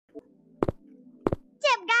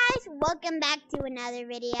guys, welcome back to another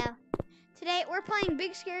video. Today we're playing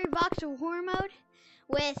Big Scary Voxel Horror Mode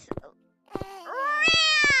with Ram!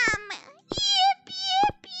 Yip, yip,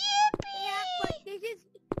 yip, yip. Yeah, but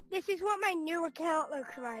this is what my new account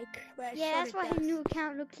looks like. Yeah, that's what his new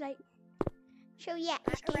account looks like. So yeah,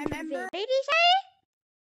 let's get into the video. Remember? What did he say?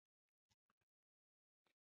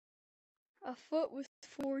 A foot with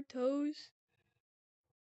 4 toes.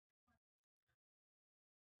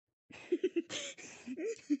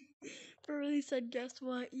 Burley said, guess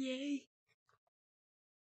what? Yay.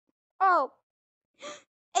 Oh,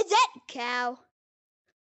 is that cow?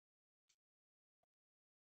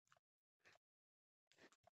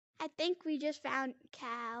 I think we just found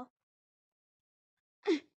cow.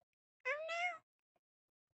 Oh no.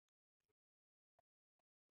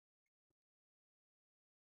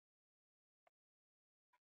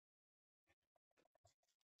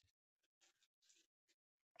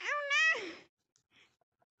 Oh no.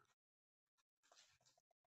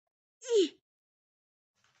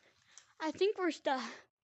 I think we're stuck.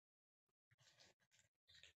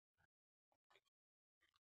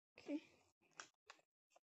 Okay.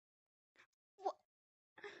 What?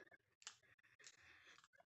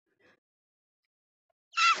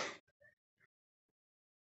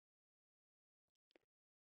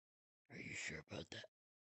 Are you sure about that?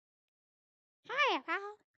 Hi, pal.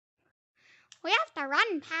 We have to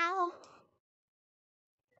run, pal.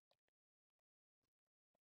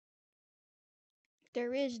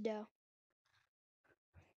 There is though.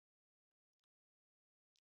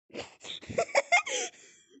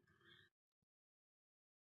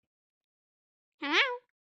 Hello?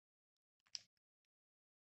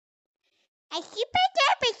 I keep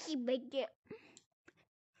it.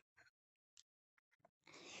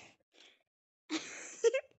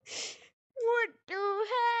 What the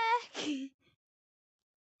heck?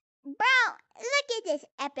 Bro, look at this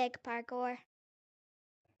epic parkour.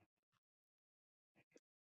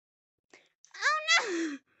 Oh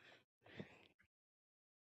no!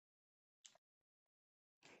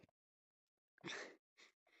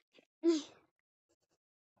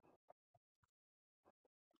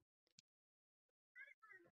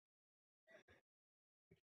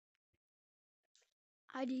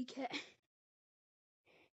 IDK.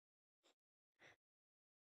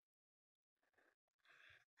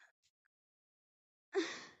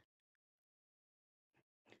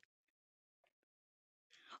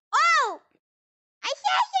 Oh! I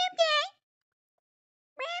saw something!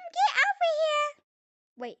 Ram, get over here!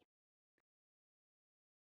 Wait.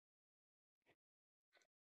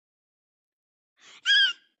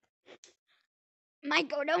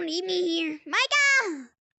 Michael, don't leave me here. Michael!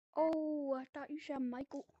 Oh, I thought you said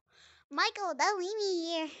Michael. Michael, don't leave me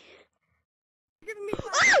here. Giving me Oh!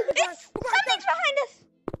 Something's behind us!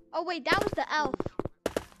 Oh wait, that was the elf.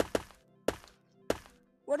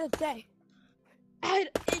 What did it say?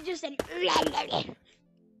 It just said.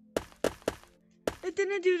 It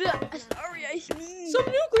didn't do that. Sorry, I sneezed. Some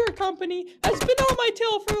nuclear company has been on my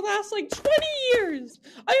tail for the last like 20 years.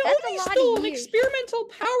 I That's only a lot of stole an years. experimental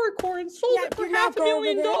power core and sold Yeah, it for do not go over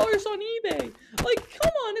there. $500,000 on eBay. Like,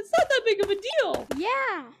 come on, it's not that big of a deal.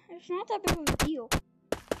 Yeah, it's not that big of a deal.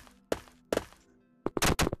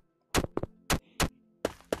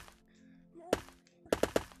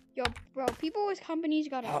 Yo, bro, people with companies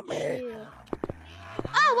gotta chill.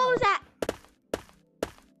 Oh, what was that?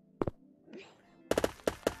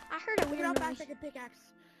 I heard a Look weird how noise. fast I can pickaxe.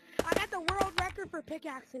 I got the world record for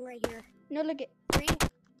pickaxing right here. No, look at. 3,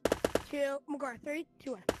 2, I'm going 3,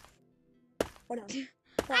 2, 1. Hold on.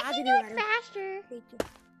 I can do it faster. 3, 2.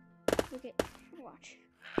 Look at. Watch.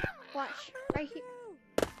 Watch. Right here.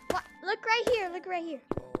 What? Look right here. Look right here.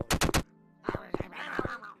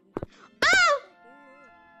 Oh!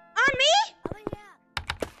 On me? Oh, yeah.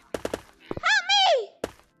 Help me!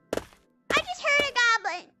 I just heard a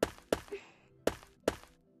goblin.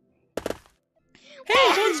 Hey,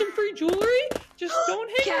 want some free jewelry? Just don't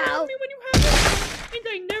hang around me when you have it. And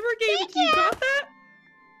I never gave it to you. Got that?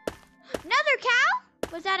 Another cow?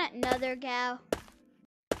 Was that another cow?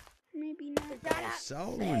 Maybe not. Is that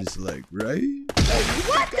Sounds like, right?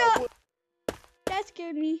 What the? That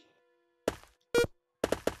scared me.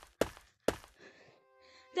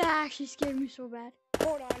 That actually scared me so bad.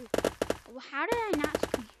 Hold on. Well, how did I not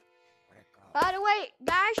scream? By the way,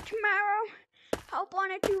 guys, tomorrow, Help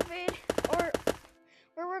on a 2 vid, or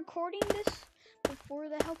we're recording this before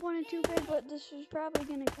the Help on a 2 vid, but this is probably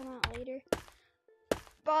gonna come out later.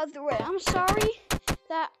 By the way, I'm sorry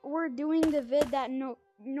that we're doing the vid that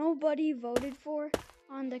nobody voted for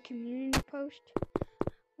on the community post.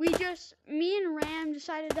 Me and Ram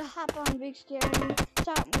decided to hop on Big Scary and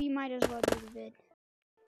thought we might as well do the vid.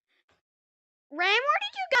 Ram, where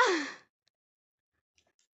did you go?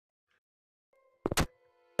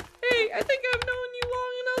 Hey, I think I've known you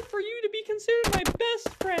long enough for you to be considered my best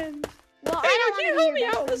friend. Well, Hey, I don't can you want help to me be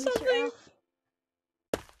your out with best friend, Mr. something? Elf.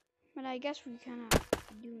 But I guess we kind of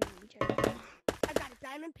do know each other. I got a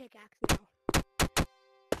diamond pickaxe now.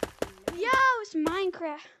 Yo, it's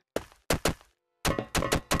Minecraft.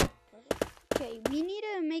 Okay, we need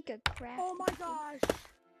to make a craft. Oh my gosh.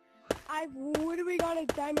 I've literally got a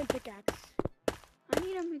diamond pickaxe. I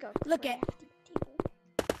need to make a Look at- crafting table.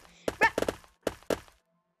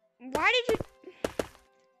 Why did you?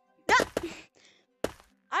 No.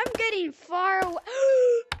 I'm getting far away.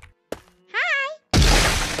 Hi.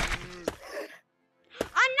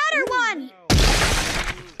 Another one.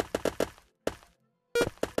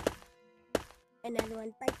 Another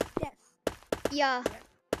one bites dust. Yeah.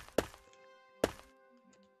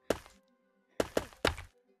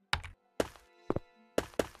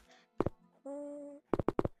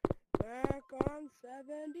 Back on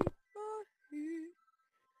 74.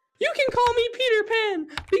 You can call me Peter Pan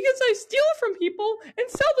because I steal from people and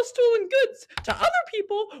sell the stolen goods to other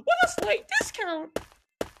people with a slight discount.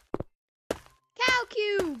 Cow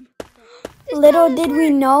cube. This Little cow is did where we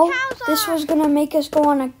know cows this are. was gonna make us go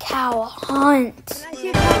on a cow hunt. Can I see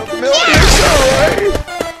a cow? Milk is alright.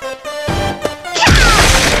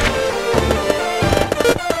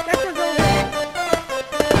 That's what's over there.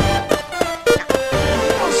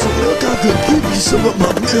 Some milk, I could give you some of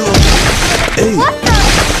my milk. Hey, What the?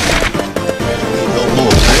 no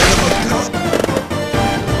more, man. I'm a cow.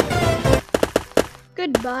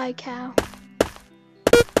 Goodbye, cow.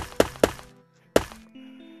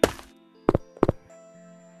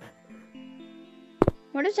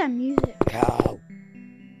 What is that music? Cow.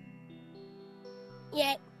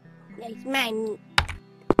 Yeah. It's mine.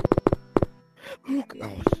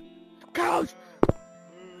 Cows. Cows.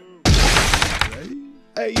 Right?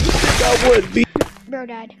 Hey, you think I would be? Bro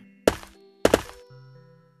died.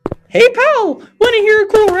 Hey pal, wanna hear a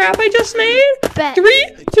cool rap I just made? Bet.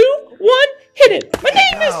 3, 2, 1, hit it. My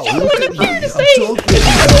name is Wow, Joe look and I'm at here me. to I'm say talking.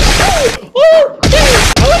 that oh, hey,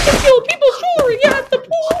 I like to steal people's jewelry at the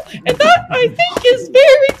pool, and that I think is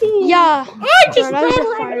very cool. Yeah. I just Bro, that was brought a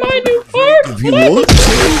around fire. my new car, If you and I want just to,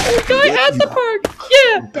 saw the old guy let at the you- park.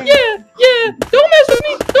 Yeah. Don't mess with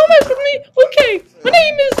me. Okay, my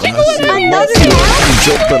name is Jingle and I'm here to Another say cow?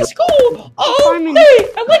 Jingle is cool. Oh, Farming. hey,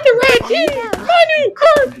 I'd like to ride in my new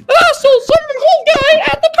car that I sold some old guy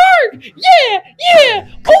at the park. Yeah.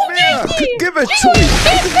 Oh, Yeah, yeah. give it to Jingle me. is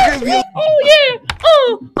best Give you- Oh, yeah.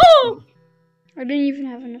 I didn't even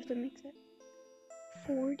have enough to make that.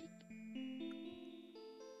 40.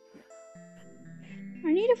 I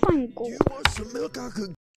need to find Do gold. you want some milk? I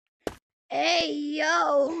could. Hey,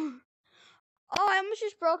 yo. Oh, I almost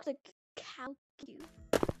just broke the cow cube.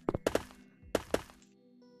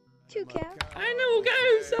 2 cows. I know a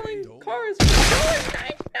guy who's selling cars for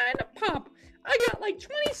 $1.99 a pop. I got like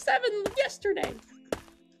 27 yesterday.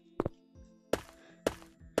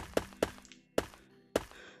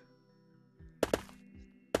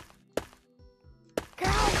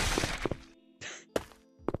 Cow.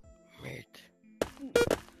 Meat.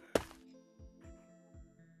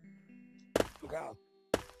 Cow.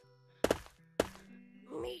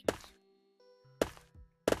 Meat.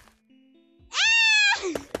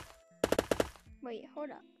 Wait, hold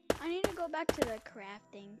up. I need to go back to the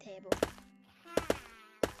crafting table.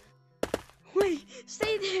 Wait,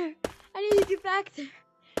 stay there. I need to get back there.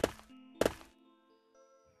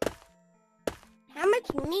 How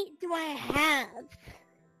much meat do I have?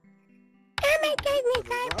 Oh my goodness,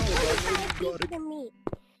 I have 25 pieces of meat.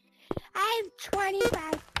 I have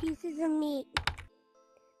 25 pieces of meat.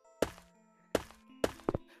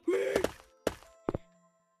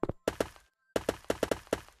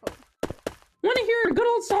 Want to hear a good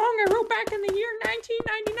old song I wrote back in the year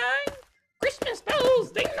 1999? Christmas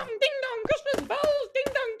bells, ding dong, Christmas bells, ding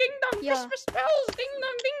dong, Yeah. Christmas bells, ding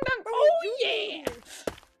dong. Oh yeah!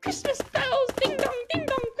 Christmas bells, ding dong,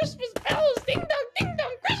 Christmas bells, ding dong,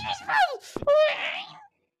 Christmas bells.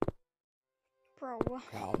 Bro, what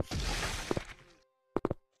Cows.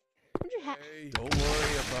 you have? Hey, don't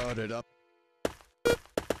worry about it.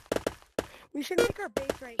 We should make our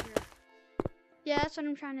base right here. Yeah, that's what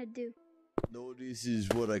I'm trying to do. No, this is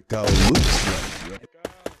what a cow looks like, right?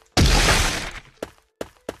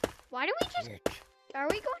 Why do we just... Are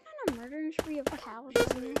we going on a murdering spree of cows?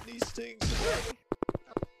 Saying these things about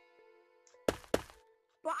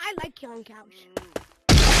Well, I like killing cows.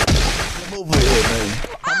 Come over here, man.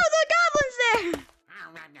 Oh, the goblin's there!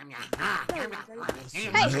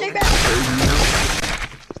 Hey, stay back!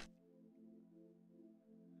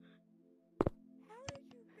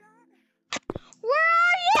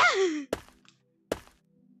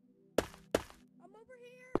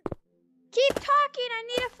 talking. I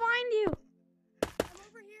need to find you. I'm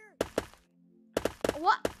over here.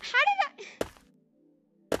 What? How did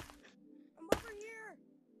I? I'm over here.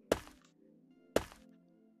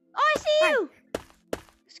 Oh, I see you.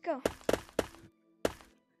 Let's go.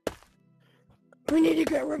 We need to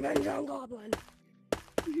get revenge on Goblin.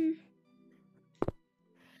 Mhm.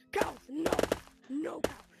 Cows, no. No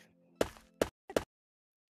cows.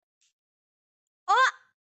 Oh.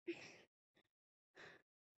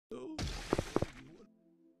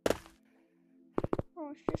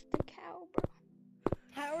 Oh, it's just a cow, bro.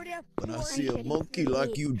 How are you? When I see a kidding. monkey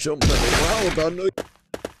like you jumping around, I know.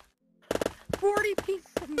 40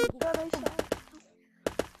 pieces of meat. What I saw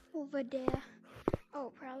over there.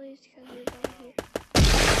 Oh, probably it's because we're down here.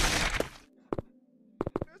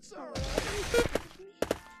 That's alright.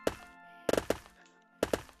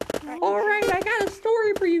 Alright, I got a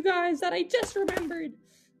story for you guys that I just remembered.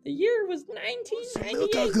 The year was Milk,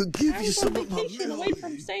 1998. I could give I you was some on of my vacation milk. away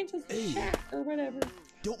from Santa's Hey. shack or whatever.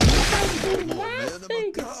 Don't I was in no more, Las man. I'm a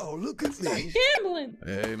Vegas. cow. Look at Start me. gambling.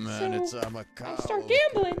 Hey, man, So, I'm a cow. I start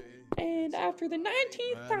gambling, and after the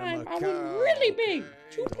 19th time, I win really big,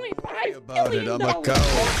 $2.5 billion. I'm a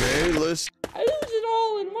cow, okay? Listen. I lose it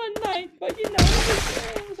all in one night, but you know,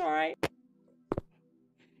 it was alright.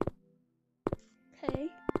 Okay.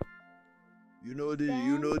 You know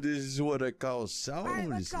this is what a cow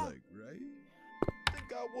sounds go. like, right?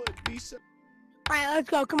 Think I would be so. Alright, let's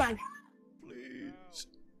go. Come on. Please.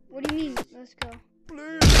 What do you mean? Let's go.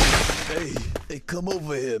 Please. Hey, come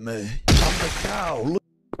over here, man. I'm the cow. Look.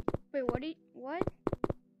 Wait, what?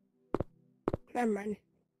 Never mind.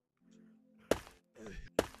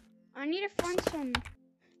 I need to find some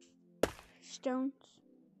stones.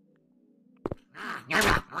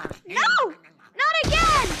 No! Not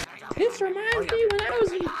again! This reminds me when I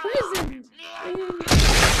was in prison. And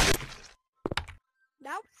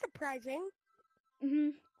That was surprising.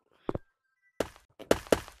 Mhm.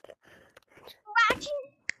 Watching.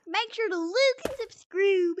 Make sure to like and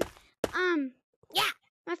subscribe. Yeah.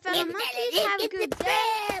 My fellow monkeys, have a good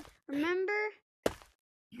day. Remember,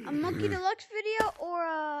 a Monkey Deluxe video or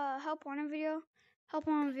a Help Wanted video. Help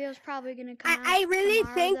Wanted video is probably gonna come out I really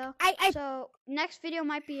tomorrow, think though. So next video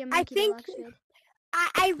might be a Monkey think- Deluxe video.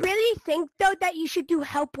 I really think though that you should do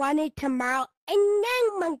Help Wanted tomorrow and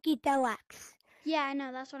then Monkey Deluxe. Yeah, I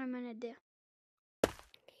know. That's what I'm gonna do.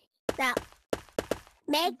 So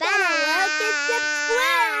make Bye. sure to like and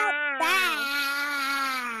subscribe. Bye.